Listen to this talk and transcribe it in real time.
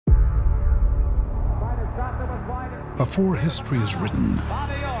Before history is written,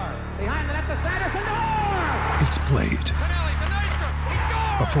 it's played.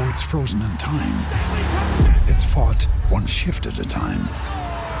 Before it's frozen in time, it's fought one shift at a time.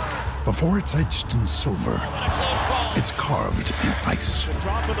 Before it's etched in silver, it's carved in ice.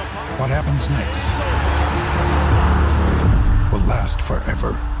 What happens next will last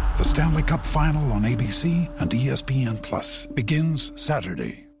forever. The Stanley Cup Final on ABC and ESPN Plus begins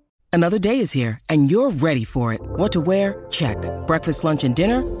Saturday. Another day is here, and you're ready for it. What to wear? Check. Breakfast, lunch, and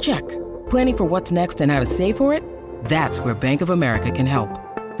dinner? Check. Planning for what's next and how to save for it? That's where Bank of America can help.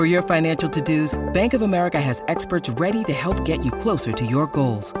 For your financial to-dos, Bank of America has experts ready to help get you closer to your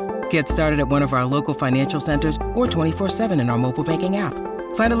goals. Get started at one of our local financial centers or 24/7 in our mobile banking app.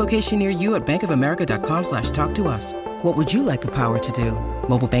 Find a location near you at bankofamerica.com/talktous. What would you like the power to do?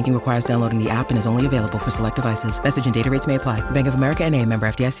 Mobile banking requires downloading the app and is only available for select devices. Message and data rates may apply. Bank of America N.A., member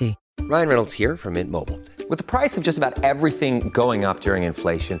FDIC. Ryan Reynolds here from Mint Mobile. With the price of just about everything going up during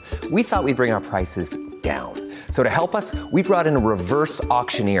inflation, we thought we'd bring our prices down. So to help us, we brought in a reverse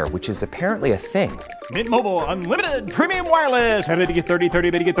auctioneer, which is apparently a thing. Mint Mobile Unlimited Premium Wireless. How to get 30,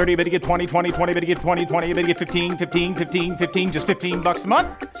 30, bit to get 30, bit to get 20, 20, 20, bit to get 20, 20, bit to get 15, 15, 15, 15, just $15 a month?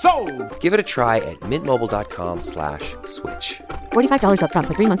 Sold! Give it a try at mintmobile.com/switch. $45 up front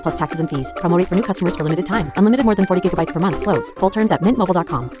for 3 months plus taxes and fees. Promo rate for new customers for limited time. Unlimited more than 40 gigabytes per month. Slows full terms at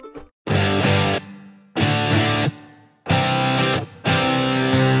mintmobile.com.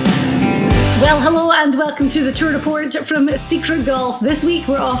 Well, hello and welcome to the Tour Report from Secret Golf. This week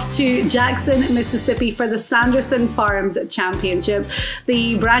we're off to Jackson, Mississippi for the Sanderson Farms Championship.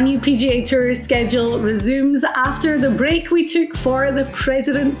 The brand new PGA Tour schedule resumes after the break we took for the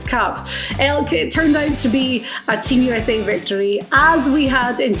President's Cup. Elk, it turned out to be a Team USA victory as we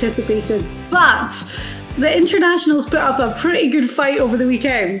had anticipated, but the Internationals put up a pretty good fight over the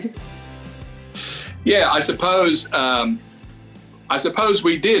weekend. Yeah, I suppose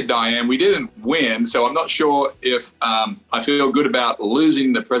we did, Diane. We didn't win, so I'm not sure if I feel good about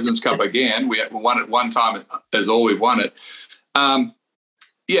losing the President's Cup again. We won it one time, as all we've won it.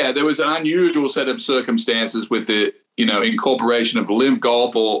 Yeah, there was an unusual set of circumstances with the incorporation of Live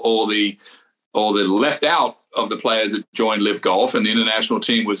Golf or the left out of the players that joined Live Golf, and the international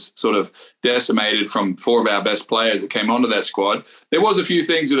team was sort of decimated from 4 of our best players that came onto that squad. There was a few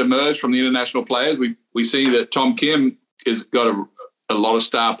things that emerged from the international players. We see that Tom Kim has got a lot of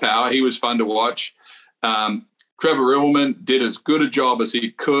star power. He was fun to watch. Trevor Immelman did as good a job as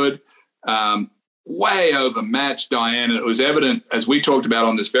he could. Way overmatched, Diane. It was evident, as we talked about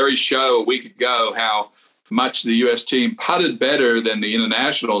on this very show a week ago, how much the U.S. team putted better than the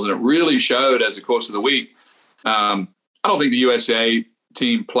internationals, and it really showed as the course of the week. I don't think the USA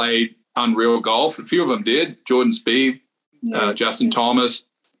team played unreal golf. A few of them did. Jordan Spieth, Justin Thomas.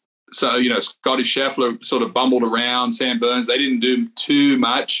 So, Scotty Scheffler sort of bumbled around. Sam Burns, they didn't do too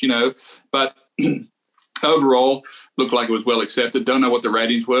much, but overall looked like it was well accepted. Don't know what the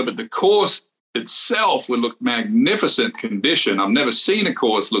ratings were, but the course itself would look magnificent condition. I've never seen a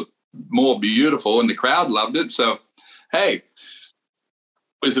course look more beautiful, and the crowd loved it. So, hey,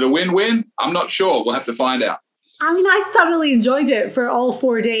 is it a win-win? I'm not sure. We'll have to find out. I mean, I thoroughly enjoyed it for all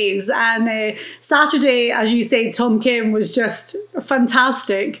 4 days. And Saturday, as you say, Tom Kim was just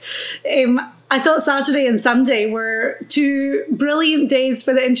fantastic. I thought Saturday and Sunday were 2 brilliant days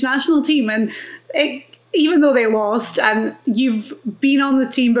for the international team. And even though they lost, and you've been on the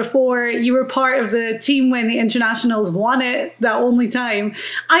team before, you were part of the team when the internationals won it that only time,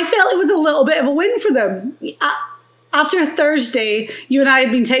 I felt it was a little bit of a win for them. After Thursday, you and I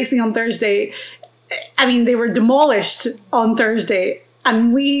had been texting on Thursday. I mean, they were demolished on Thursday,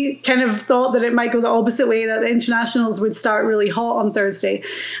 and we kind of thought that it might go the opposite way, that the internationals would start really hot on Thursday.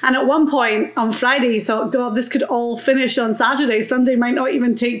 And at one point on Friday, you thought, God, this could all finish on Saturday. Sunday might not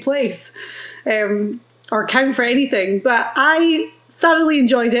even take place or count for anything. But I thoroughly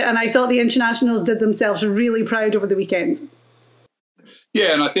enjoyed it, and I thought the internationals did themselves really proud over the weekend.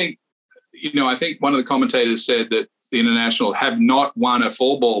 Yeah, and I think one of the commentators said that the international have not won a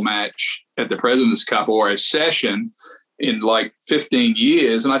full ball match at the President's Cup or a session in like 15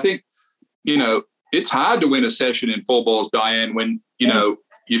 years. And I think, it's hard to win a session in 4 balls, Diane, when,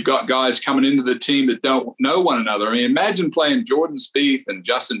 you've got guys coming into the team that don't know one another. I mean, imagine playing Jordan Spieth and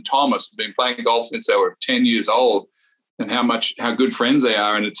Justin Thomas, who've been playing golf since they were 10 years old, and how good friends they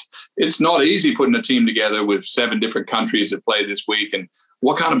are. And it's not easy putting a team together with 7 different countries that play this week. And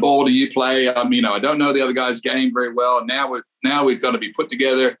what kind of ball do you play? I don't know the other guy's game very well. And now we've got to be put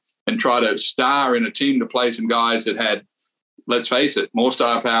together and try to star in a team to play some guys that had, let's face it, more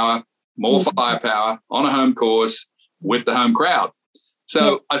star power, more firepower on a home course with the home crowd.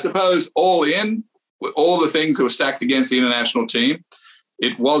 So I suppose all in, with all the things that were stacked against the international team,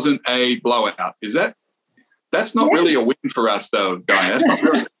 it wasn't a blowout. That's not really a win for us, though, Diane. That's not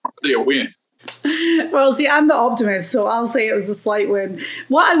really a win. Well, see, I'm the optimist, so I'll say it was a slight win.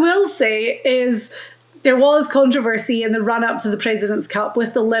 What I will say is there was controversy in the run-up to the President's Cup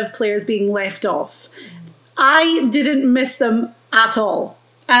with the Live players being left off. I didn't miss them at all.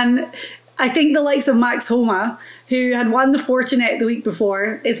 And I think the likes of Max Homa, who had won the Fortinet the week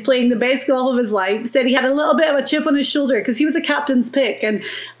before, is playing the best golf of his life, said he had a little bit of a chip on his shoulder because he was a captain's pick. And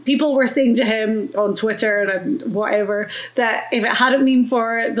people were saying to him on Twitter and whatever that if it hadn't been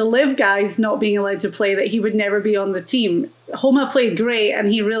for the Live guys not being allowed to play, that he would never be on the team. Homa played great and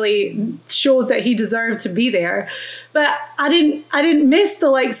he really showed that he deserved to be there. But I didn't miss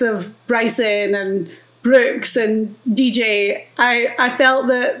the likes of Bryson and Brooks and DJ. I felt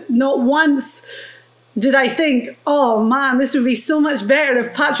that not once did I think, oh man, this would be so much better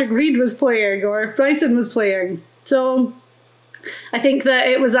if Patrick Reed was playing or if Bryson was playing. So I think that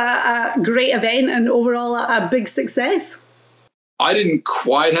it was a great event and overall a big success. I didn't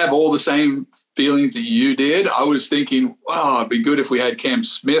quite have all the same feelings that you did. I was thinking, wow, it'd be good if we had Cam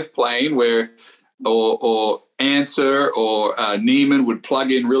Smith playing or Answer or Neiman would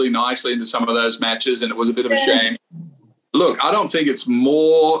plug in really nicely into some of those matches, and it was a bit of a shame. Look, I don't think it's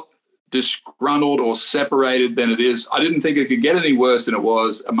more disgruntled or separated than it is. I didn't think it could get any worse than it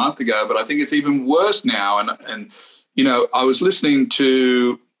was a month ago, but I think it's even worse now. And you know, I was listening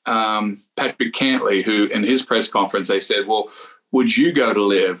to Patrick Cantley, who in his press conference, they said, well, would you go to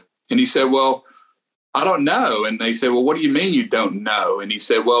Live? And he said, well, I don't know. And they said, well, what do you mean you don't know? And he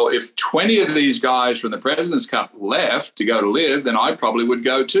said, well, if 20 of these guys from the President's Cup left to go to Live, then I probably would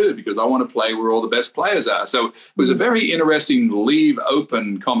go too, because I want to play where all the best players are. So it was a very interesting leave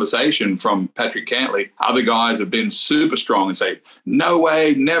open conversation from Patrick Cantley. Other guys have been super strong and say, no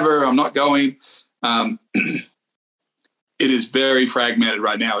way, never, I'm not going. It is very fragmented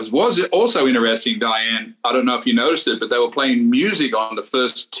right now. It was also interesting, Diane, I don't know if you noticed it, but they were playing music on the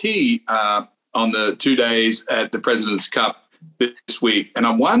first tee on the 2 days at the President's Cup this week. And I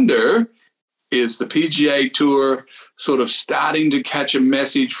wonder, is the PGA Tour sort of starting to catch a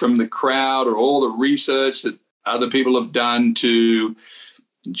message from the crowd or all the research that other people have done to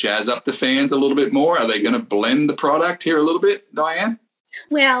jazz up the fans a little bit more? Are they going to blend the product here a little bit, Diane?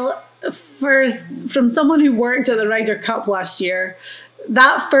 Well, from someone who worked at the Ryder Cup last year,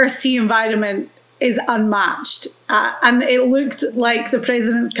 that first tee environment is unmatched. And it looked like the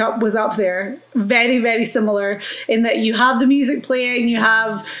President's Cup was up there. Very, very similar in that you have the music playing, you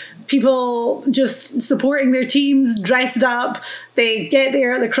have people just supporting their teams, dressed up. They get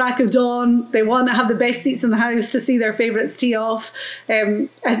there at the crack of dawn. They want to have the best seats in the house to see their favourites tee off. And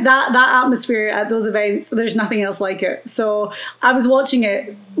that atmosphere at those events, there's nothing else like it. So I was watching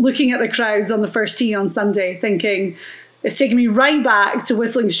it, looking at the crowds on the first tee on Sunday, thinking, it's taken me right back to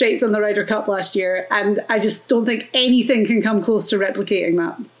Whistling Straits on the Ryder Cup last year, and I just don't think anything can come close to replicating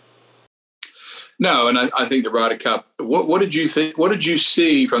that. No, and I think the Ryder Cup. What did you think? What did you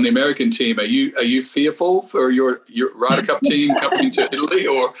see from the American team? Are you fearful for your Ryder Cup team coming to Italy,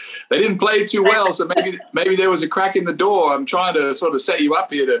 or they didn't play too well? So maybe there was a crack in the door. I'm trying to sort of set you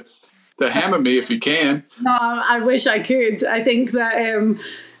up here to hammer me if you can. No, I wish I could. I think that.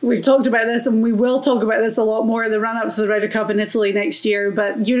 We've talked about this and we will talk about this a lot more in the run-up to the Ryder Cup in Italy next year,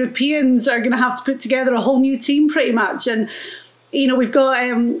 but Europeans are going to have to put together a whole new team pretty much. And, you know, we've got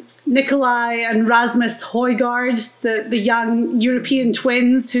Nikolai and Rasmus Højgaard, the young European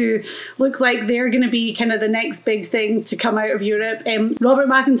twins who look like they're going to be kind of the next big thing to come out of Europe. Robert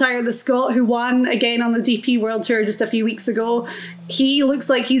McIntyre, the Scot, who won again on the DP World Tour just a few weeks ago, he looks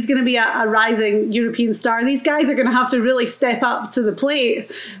like he's going to be a rising European star. These guys are going to have to really step up to the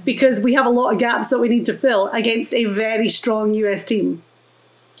plate because we have a lot of gaps that we need to fill against a very strong US team.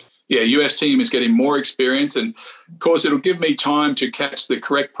 Yeah, US team is getting more experience, and of course it'll give me time to catch the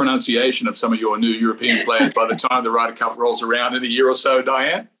correct pronunciation of some of your new European players by the time the Ryder Cup rolls around in a year or so,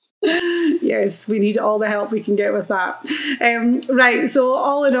 Diane. Yes, we need all the help we can get with that. Right, so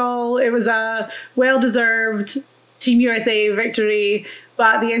all in all, it was a well-deserved Team USA victory,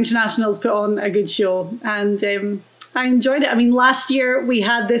 but the internationals put on a good show, and I enjoyed it. I mean, last year we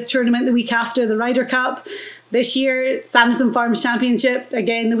had this tournament the week after the Ryder Cup. This year, Sanderson Farms Championship,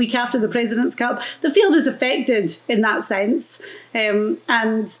 again, the week after the President's Cup. The field is affected in that sense. And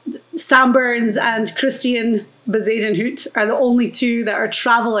Sam Burns and Christian Bezuidenhout are the only two that are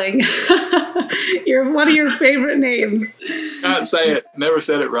travelling. One of your favourite names. Can't say it. Never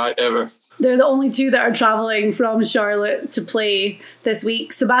said it right, ever. They're the only two that are travelling from Charlotte to play this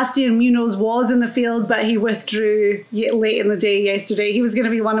week. Sebastian Munoz was in the field, but he withdrew late in the day yesterday. He was going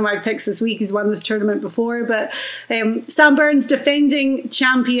to be one of my picks this week. He's won this tournament before. But Sam Burns, defending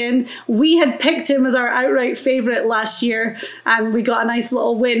champion. We had picked him as our outright favourite last year, and we got a nice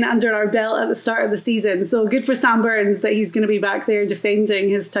little win under our belt at the start of the season. So good for Sam Burns that he's going to be back there defending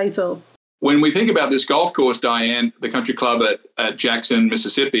his title. When we think about this golf course, Diane, the country club at Jackson,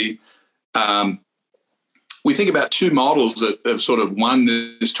 Mississippi, we think about two models that have sort of won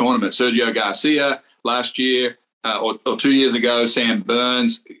this tournament. Sergio Garcia last year, or 2 years ago, Sam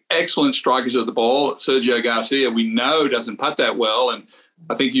Burns, excellent strikers of the ball. Sergio Garcia, we know, doesn't putt that well. And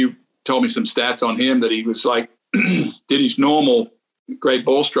I think you told me some stats on him that he was like, did his normal great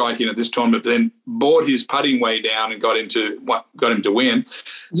ball striking at this tournament, then brought his putting way down and got him to win.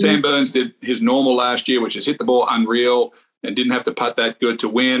 Mm-hmm. Sam Burns did his normal last year, which is hit the ball unreal and didn't have to putt that good to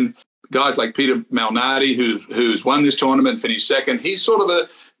win. Guys like Peter Malnati, who's won this tournament and finished second, he's sort of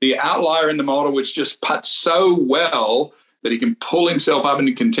the outlier in the model, which just putts so well that he can pull himself up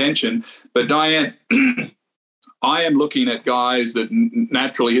into contention. But Diane, I am looking at guys that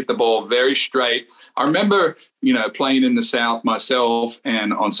naturally hit the ball very straight. I remember, playing in the South myself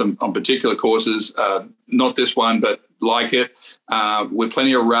and on particular courses, not this one, but like it, with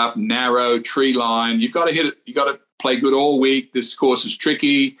plenty of rough, narrow, tree line. You've got to hit it. You've got to play good all week. This course is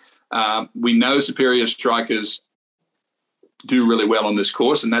tricky. We know superior strikers do really well on this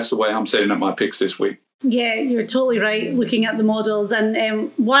course, and that's the way I'm setting up my picks this week. Yeah, you're totally right looking at the models.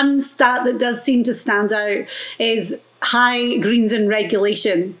 And one stat that does seem to stand out is high greens in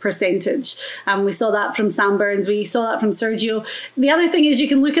regulation percentage. We saw that from Sam Burns. We saw that from Sergio. The other thing is you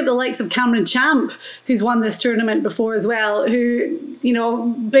can look at the likes of Cameron Champ, who's won this tournament before as well, who,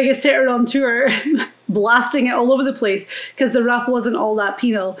 biggest hitter on tour, blasting it all over the place because the rough wasn't all that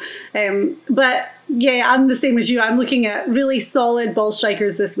penal. But yeah, I'm the same as you. I'm looking at really solid ball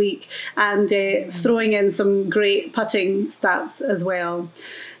strikers this week and throwing in some great putting stats as well.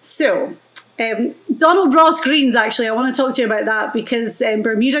 So Donald Ross greens, actually, I want to talk to you about that because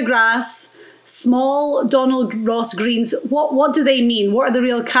Bermuda grass, small Donald Ross greens, what do they mean? What are the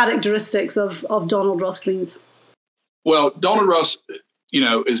real characteristics of Donald Ross greens? Well, Donald Ross,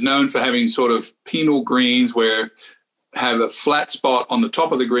 is known for having sort of penal greens where have a flat spot on the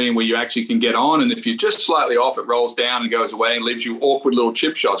top of the green where you actually can get on. And if you're just slightly off, it rolls down and goes away and leaves you awkward little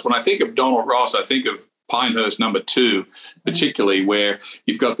chip shots. When I think of Donald Ross, I think of Pinehurst number 2, particularly where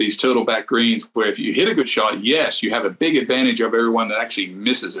you've got these turtleback greens where if you hit a good shot, yes, you have a big advantage over everyone that actually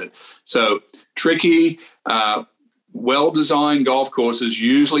misses it. So tricky, well-designed golf courses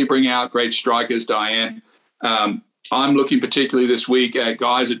usually bring out great strikers, Diane. I'm looking particularly this week at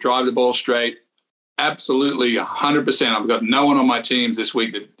guys that drive the ball straight. Absolutely 100%. I've got no one on my teams this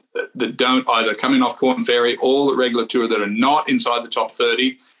week that don't either coming off Corn Ferry or the regular tour that are not inside the top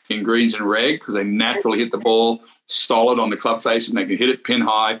 30 in greens and reg because they naturally hit the ball solid on the club face and they can hit it pin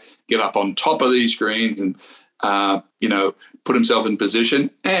high, get up on top of these greens and, put himself in position.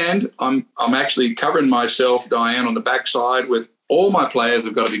 And I'm actually covering myself, Diane, on the backside with all my players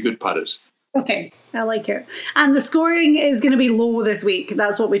have got to be good putters. Okay, I like it. And the scoring is going to be low this week.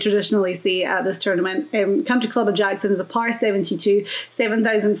 That's what we traditionally see at this tournament. Country Club of Jackson is a par 72,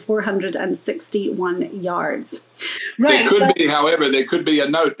 7,461 yards. Right. There could be a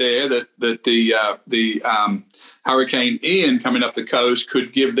note there that the Hurricane Ian coming up the coast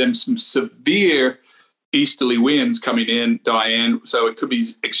could give them some severe easterly winds coming in, Diane. So it could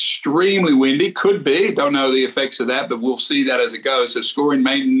be extremely windy. Could be. Don't know the effects of that, but we'll see that as it goes. So scoring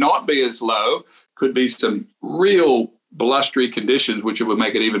may not be as low. Could be some real blustery conditions, which will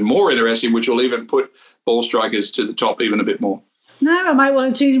make it even more interesting, which will even put ball strikers to the top even a bit more. Now I might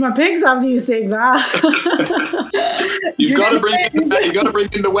want to change my picks after you say that. You've got to bring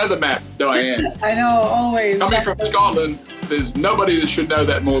in the weather map, Diane. I know, always. Coming from Scotland, there's nobody that should know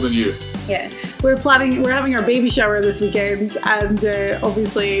that more than you. Yeah. We're having our baby shower this weekend, and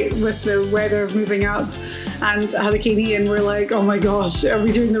obviously with the weather moving up and Hurricane Ian, we're like, oh my gosh, are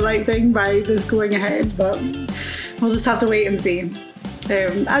we doing the right thing by this going ahead? But we'll just have to wait and see.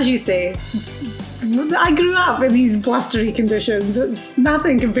 As you say, I grew up in these blustery conditions. It's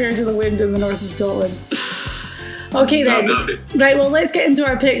nothing compared to the wind in the north of Scotland. Okay then. Right, well, let's get into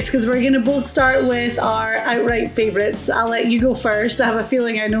our picks because we're going to both start with our outright favourites. I'll let you go first. I have a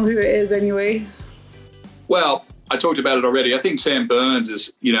feeling I know who it is anyway. Well, I talked about it already. I think Sam Burns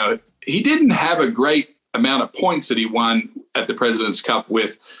is, he didn't have a great amount of points that he won at the President's Cup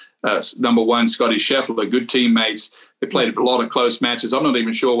with number one, Scotty Scheffler, good teammates. They played a lot of close matches. I'm not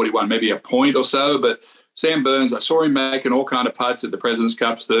even sure what he won, maybe a point or so. But Sam Burns, I saw him making all kind of putts at the President's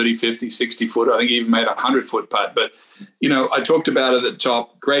Cup, 30, 50, 60-foot. I think he even made a 100-foot putt. But, I talked about it at the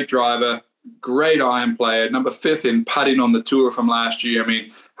top. Great driver, great iron player, number 5th in putting on the tour from last year. I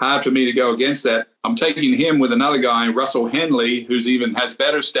mean, hard for me to go against that. I'm taking him with another guy, Russell Henley, who's even has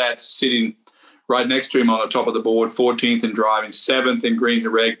better stats sitting right next to him on the top of the board, 14th in driving, 7th in greens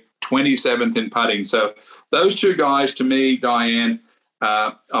and reg, 27th in putting. So those two guys, to me, Diane,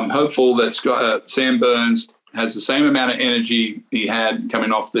 I'm hopeful that Sam Burns has the same amount of energy he had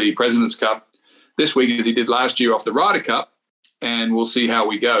coming off the President's Cup this week as he did last year off the Ryder Cup, and we'll see how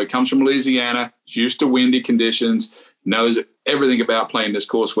we go. He comes from Louisiana, he's used to windy conditions, knows everything about playing this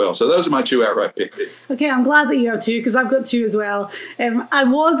course well. So those are my two outright picks. Okay, I'm glad that you have two because I've got two as well. I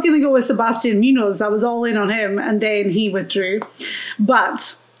was going to go with Sebastian Munoz. I was all in on him, and then he withdrew.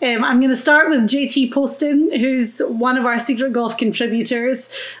 But I'm going to start with JT Poston, who's one of our Secret Golf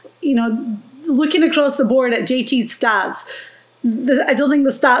contributors. Looking across the board at JT's stats, I don't think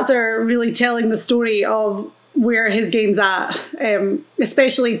the stats are really telling the story of where his game's at,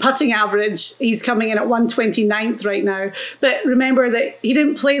 especially putting average. He's coming in at 129th right now. But remember that he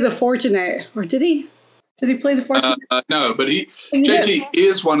didn't play the Fortinet, or did he? Did he play the Fortinet? No, but JT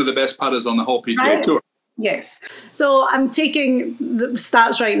is one of the best putters on the whole PGA Tour. Yes. So I'm taking the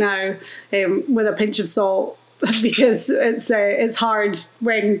stats right now with a pinch of salt because it's hard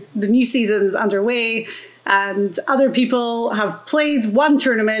when the new season's underway and other people have played one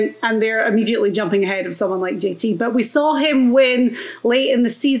tournament and they're immediately jumping ahead of someone like JT. But we saw him win late in the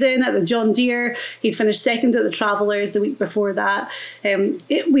season at the John Deere. He'd finished second at the Travelers the week before that.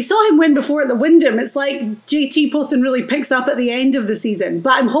 We saw him win before at the Wyndham. It's like JT Poston really picks up at the end of the season.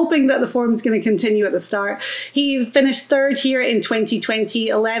 But I'm hoping that the form's going to continue at the start. He finished 3rd here in 2020,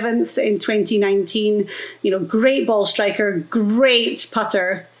 11th in 2019. Great ball striker, great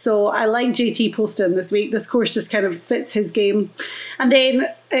putter. So I like JT Poston this week. This course just kind of fits his game. And then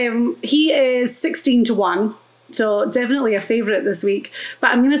he is 16-1, so definitely a favourite this week.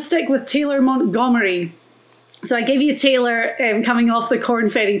 But I'm going to stick with Taylor Montgomery. So I gave you Taylor coming off the Corn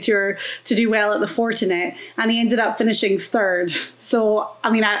Ferry Tour to do well at the Fortinet, and he ended up finishing 3rd. So,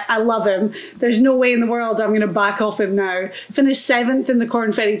 I love him. There's no way in the world I'm going to back off him now. Finished 7th in the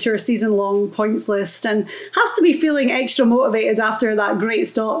Corn Ferry Tour season-long points list and has to be feeling extra motivated after that great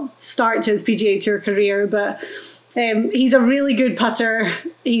start to his PGA Tour career. But he's a really good putter.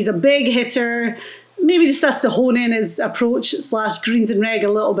 He's a big hitter. Maybe just has to hone in his approach / greens and reg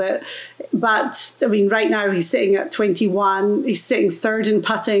a little bit. But, right now he's sitting at 21. He's sitting 3rd in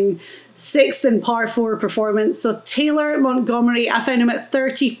putting, 6th in par 4 performance. So Taylor Montgomery, I found him at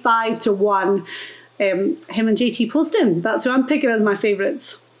 35-1. Him and JT Poston, that's who I'm picking as my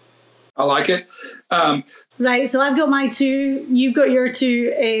favourites. I like it. Right, so I've got my two. You've got your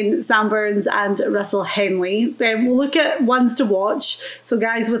two in Sam Burns and Russell Henley. We'll look at ones to watch. So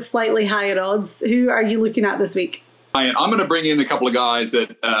guys with slightly higher odds, who are you looking at this week? I'm going to bring in a couple of guys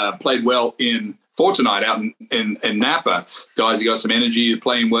that played well in Fortinet out in Napa. Guys who got some energy,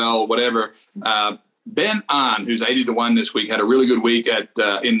 playing well, whatever. Ben Ahn, who's 80-1 this week, had a really good week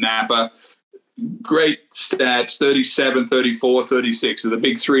in Napa. Great stats, 37, 34, 36 are the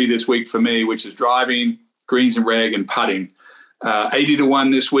big three this week for me, which is driving, greens and reg, and putting. 80-1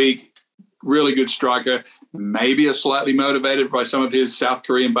 this week. Really good striker, maybe a slightly motivated by some of his South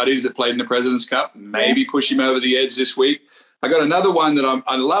Korean buddies that played in the President's Cup, maybe push him over the edge this week. I got another one that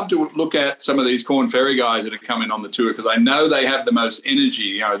I love to look at some of these Corn Ferry guys that are coming on the tour because I know they have the most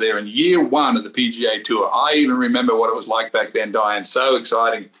energy. They're in year 1 of the PGA Tour. I even remember what it was like back then, Diane. So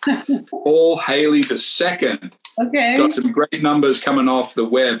exciting. Paul Haley II. Okay. Got some great numbers coming off the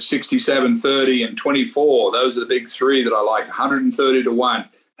web, 67, 30, and 24. Those are the big three that I like, 130-1.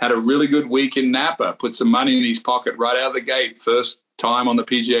 Had a really good week in Napa, put some money in his pocket right out of the gate, first time on the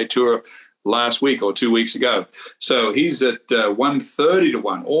PGA Tour last week or 2 weeks ago. So he's at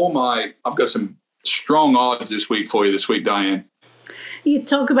 130-1. I've got some strong odds this week for you this week, Diane. You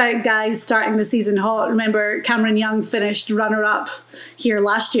talk about guys starting the season hot. Remember, Cameron Young finished runner-up here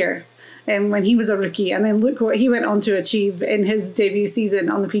last year when he was a rookie, and then look what he went on to achieve in his debut season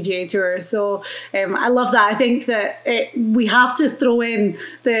on the PGA Tour. So I love that. I think that we have to throw in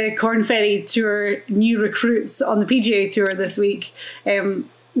the Corn Ferry Tour new recruits on the PGA Tour this week,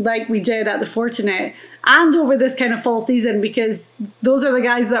 like we did at the Fortinet and over this kind of fall season, because those are the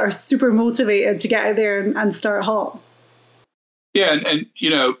guys that are super motivated to get out there and start hot. Yeah, and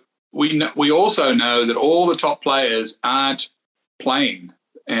we also know that all the top players aren't playing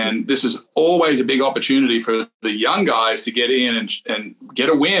And this is always a big opportunity for the young guys to get in and get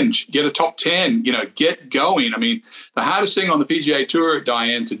a win, get a top 10, get going. I mean, the hardest thing on the PGA Tour,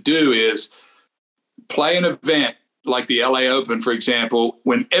 Diane, to do is play an event like the LA Open, for example,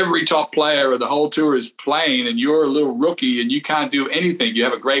 when every top player of the whole tour is playing and you're a little rookie and you can't do anything. You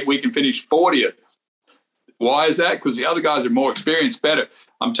have a great week and finish 40th. Why is that? Because the other guys are more experienced, better.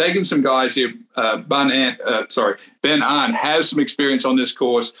 I'm taking some guys here. Ben Ahn has some experience on this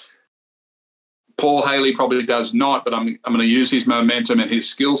course. Paul Haley probably does not, but I'm going to use his momentum and his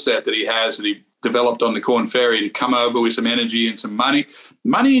skill set that he has, that he developed on the Corn Ferry, to come over with some energy and some money.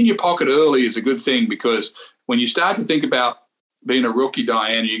 Money in your pocket early is a good thing, because when you start to think about being a rookie,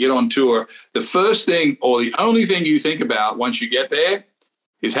 Diane, and you get on tour, the first thing or the only thing you think about once you get there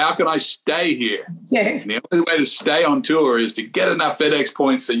is, how can I stay here? Yes. And the only way to stay on tour is to get enough FedEx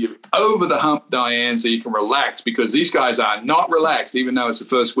points so you're over the hump, Diane, so you can relax, because these guys are not relaxed. Even though it's the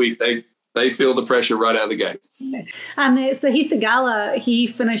first week, they feel the pressure right out of the gate. And Sahith Theegala, he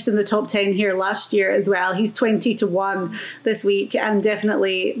finished in the top 10 here last year as well. He's 20-1 this week, and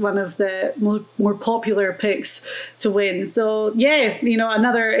definitely one of the more popular picks to win. So yeah,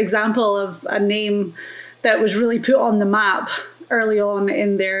 another example of a name that was really put on the map early on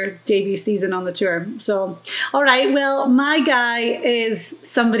in their debut season on the tour. So, all right, well, my guy is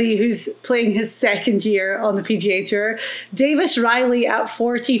somebody who's playing his second year on the PGA Tour, Davis Riley at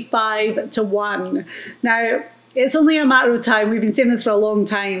 45-1. Now, it's only a matter of time. We've been saying this for a long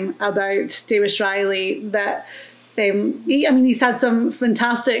time about Davis Riley, that he's had some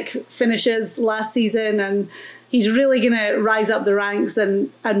fantastic finishes last season, and he's really going to rise up the ranks and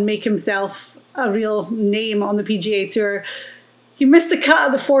make himself a real name on the PGA Tour. He missed a cut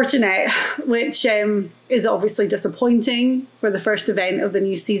at the Fortinet, which is obviously disappointing for the first event of the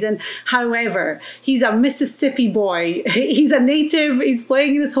new season. However, he's a Mississippi boy. He's a native. He's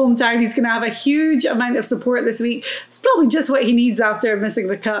playing in his hometown. He's going to have a huge amount of support this week. It's probably just what he needs after missing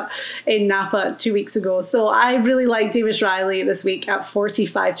the cut in Napa 2 weeks ago. So I really like Davis Riley this week at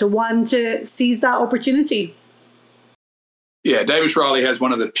 45-1 to seize that opportunity. Yeah, Davis Riley has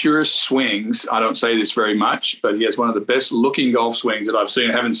one of the purest swings. I don't say this very much, but he has one of the best looking golf swings that I've seen.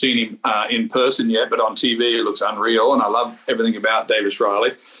 I haven't seen him in person yet, but on TV it looks unreal, and I love everything about Davis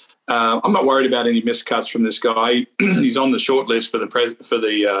Riley. I'm not worried about any miscuts from this guy. He's on the short list for the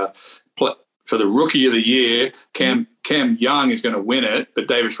Rookie of the Year. Cam Young is going to win it, but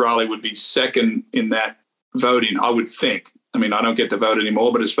Davis Riley would be second in that voting, I would think. I mean, I don't get to vote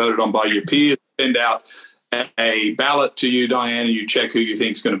anymore, but it's voted on by your peers. Send out a ballot to you, Diane, and you check who you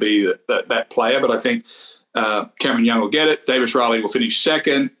think is going to be that player. But I think Cameron Young will get it. Davis Riley will finish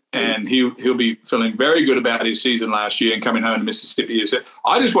second, and he'll be feeling very good about his season last year and coming home to Mississippi.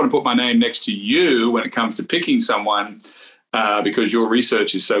 I just want to put my name next to you when it comes to picking someone, because your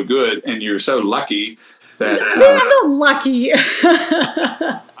research is so good and you're so lucky that... I'm not lucky.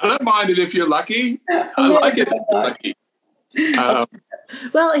 I don't mind it if you're lucky. I like it if you're lucky.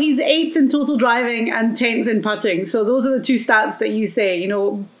 Well, he's 8th in total driving and 10th in putting. So those are the two stats that you say,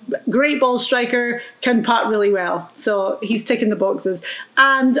 great ball striker, can putt really well. So he's ticking the boxes.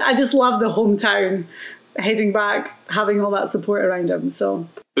 And I just love the hometown, heading back, having all that support around him. So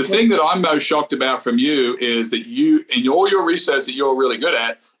the thing that I'm most shocked about from you is that you, in all your research that you're really good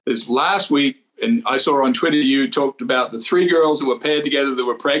at, is last week, and I saw on Twitter, you talked about the 3 girls that were paired together that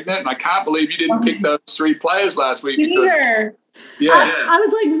were pregnant. And I can't believe you didn't pick those 3 players last week. Yeah, I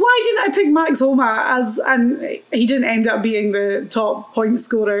was like, why didn't I pick Max Homa and he didn't end up being the top point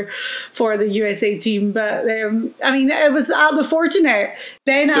scorer for the USA team. But it was at the Fortinet.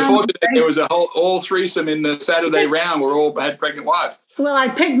 Then there was all threesome in the Saturday round where all had pregnant wives. Well, I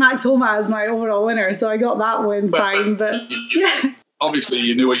picked Max Homa as my overall winner, so I got that win fine. But yeah. Obviously,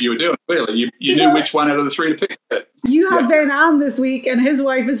 you knew what you were doing. Clearly, you knew which one out of the 3 to pick. You have Ben Ahn this week, and his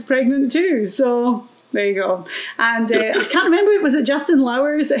wife is pregnant too. So there you go. And I can't remember, was it Justin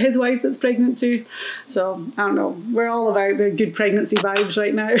Lowers, his wife, that's pregnant too? So I don't know. We're all about the good pregnancy vibes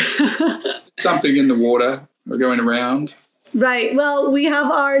right now. Something in the water. We're going around. Right. Well, we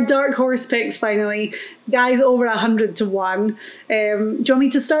have our dark horse picks finally. Guys over 100-1. Do you want me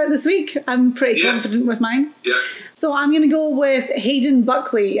to start this week? I'm pretty confident with mine. Yeah. So I'm going to go with Hayden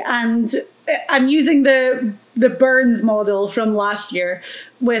Buckley, and I'm using the Burns model from last year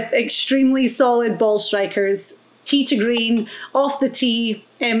with extremely solid ball strikers, tee to green, off the tee.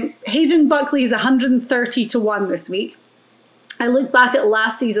 Hayden Buckley is 130-1 this week. I look back at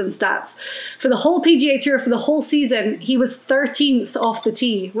last season's stats. For the whole PGA Tour, for the whole season, he was 13th off the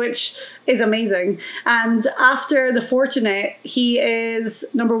tee, which is amazing. And after the Fortinet, he is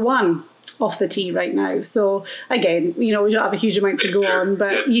number 1 off the tee right now. So again, we don't have a huge amount to go on,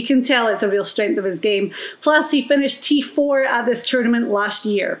 but you can tell it's a real strength of his game. Plus, he finished T4 at this tournament last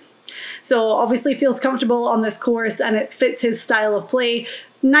year. So obviously feels comfortable on this course and it fits his style of play.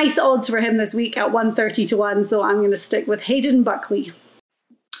 Nice odds for him this week at 130-1. So I'm going to stick with Hayden Buckley.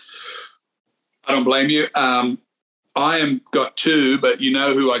 I don't blame you. I am got two, but you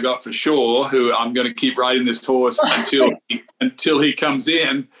know who I got for sure, who I'm going to keep riding this horse until he comes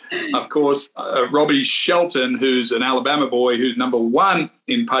in. Of course, Robbie Shelton, who's an Alabama boy, who's number 1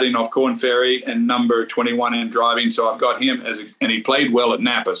 in putting off Corn Ferry and number 21 in driving. So I've got him and he played well at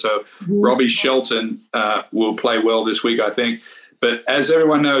Napa. So Robbie Shelton will play well this week, I think. But as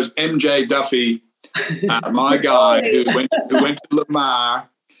everyone knows, MJ Duffy, my guy who went to Lamar,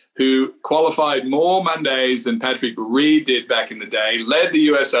 who qualified more Mondays than Patrick Reed did back in the day, led the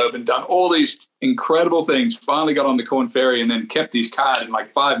US Open, done all these incredible things, finally got on the Corn Ferry and then kept his card in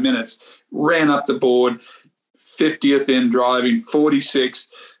like 5 minutes, ran up the board, 50th in driving, 46th,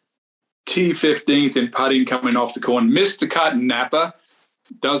 T15th in putting coming off the corn, missed the cut in Napa.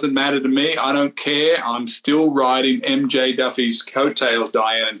 Doesn't matter to me. I don't care. I'm still riding MJ Duffy's coattails,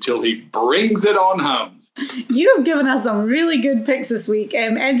 Diane, until he brings it on home. You have given us some really good picks this week.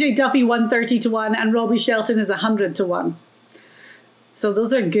 MJ Duffy 130-1 and Robbie Shelton is 100-1. So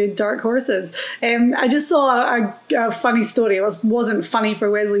those are good dark horses. I just saw a funny story. It wasn't funny for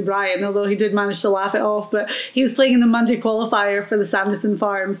Wesley Bryan, although he did manage to laugh it off. But he was playing in the Monday qualifier for the Sanderson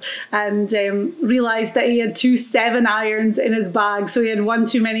Farms and realised that he had 2 7-irons in his bag. So he had one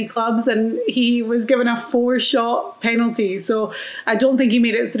too many clubs and he was given a 4-shot penalty. So I don't think he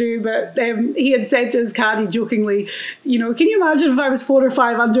made it through. But he had said to his caddy jokingly, can you imagine if I was 4 or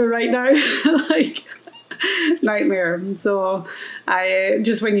 5 under right now? Nightmare. So I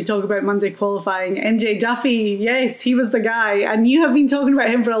just, when you talk about Monday qualifying, MJ Duffy, yes, he was the guy, and you have been talking about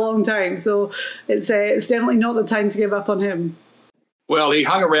him for a long time, so it's definitely not the time to give up on him. Well, he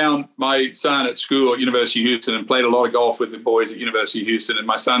hung around my son at school at University of Houston and played a lot of golf with the boys at University of Houston, and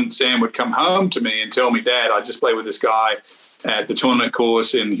my son Sam would come home to me and tell me, Dad, I just played with this guy at the tournament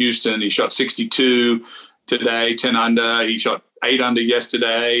course in Houston. He shot 62 today, 10 under. He shot 8 under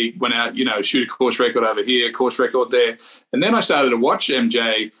yesterday, went out, shoot a course record over here, course record there. And then I started to watch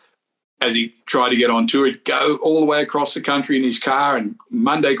MJ as he tried to get on tour. He'd go all the way across the country in his car and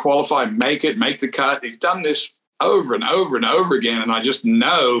Monday qualify, make the cut. He's done this over and over and over again. And I just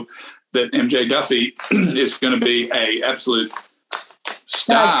know that MJ Duffy is going to be a absolute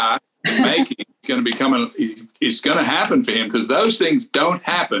star making. It's going to happen for him because those things don't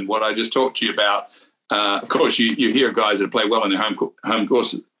happen, what I just talked to you about. Of course, you hear guys that play well in their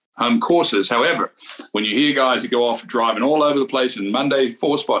home courses. However, when you hear guys that go off driving all over the place in Monday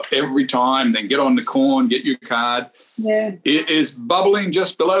 4-spot every time, then get on the corn, get your card, it is bubbling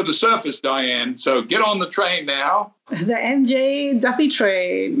just below the surface, Diane. So get on the train now. The MJ Duffy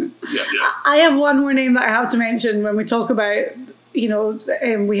train. Yeah. I have one more name that I have to mention when we talk about,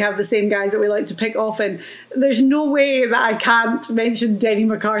 we have the same guys that we like to pick often. There's no way that I can't mention Denny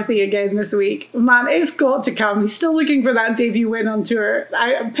McCarthy again this week. Man, it's got to come. He's still looking for that debut win on tour.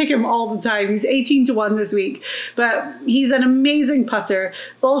 I pick him all the time. He's 18-1 this week, but he's an amazing putter.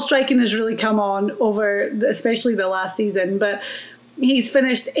 Ball striking has really come on over, especially the last season, but he's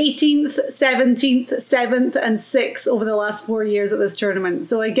finished 18th, 17th, 7th and 6th over the last 4 years at this tournament.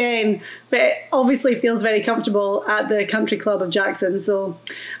 So again, but obviously feels very comfortable at the Country Club of Jackson. So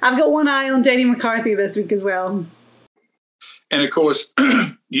I've got one eye on Denny McCarthy this week as well. And of course,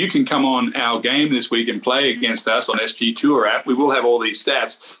 you can come on our game this week and play against us on SG Tour app. We will have all these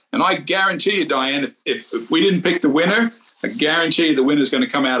stats. And I guarantee you, Diane, if we didn't pick the winner, I guarantee you the winner's going to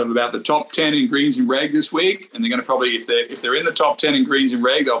come out of about the top 10 in greens and reg this week. And they're going to probably, if they're in the top 10 in greens and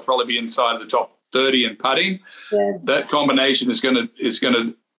reg, they'll probably be inside of the top 30 in putting. Yeah. That combination is going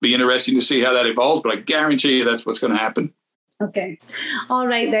to be interesting to see how that evolves. But I guarantee you that's what's going to happen. Okay. All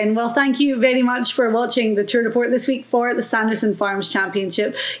right then. Well, thank you very much for watching the Tour Report this week for the Sanderson Farms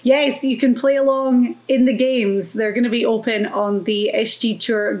Championship. Yes, you can play along in the games. They're going to be open on the SG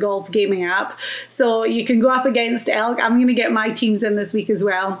Tour Golf Gaming app. So you can go up against elk. I'm going to get my teams in this week as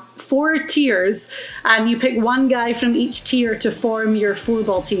well. 4 tiers, and you pick one guy from each tier to form your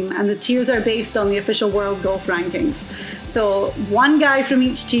 4-ball team. And the tiers are based on the official World Golf Rankings. So one guy from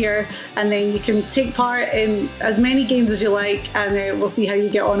each tier, and then you can take part in as many games as you like. And we'll see how you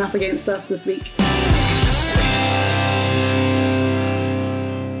get on up against us this week.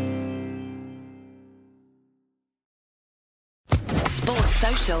 Sports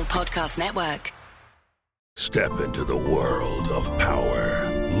Social Podcast Network. Step into the world of power,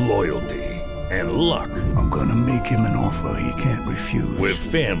 loyalty, and luck. I'm gonna make him an offer he can't refuse. With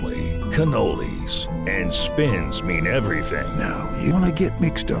family, cannolis, and spins mean everything. Now, you want to get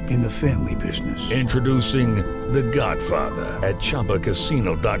mixed up in the family business. Introducing The Godfather at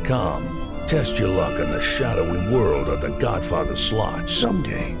ChumbaCasino.com. Test your luck in the shadowy world of The Godfather slot.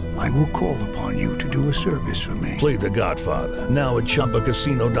 Someday, I will call upon you to do a service for me. Play The Godfather now at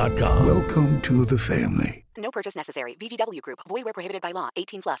ChumbaCasino.com. Welcome to the family. No purchase necessary. VGW Group. Void where prohibited by law.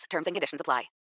 18+. Terms and conditions apply.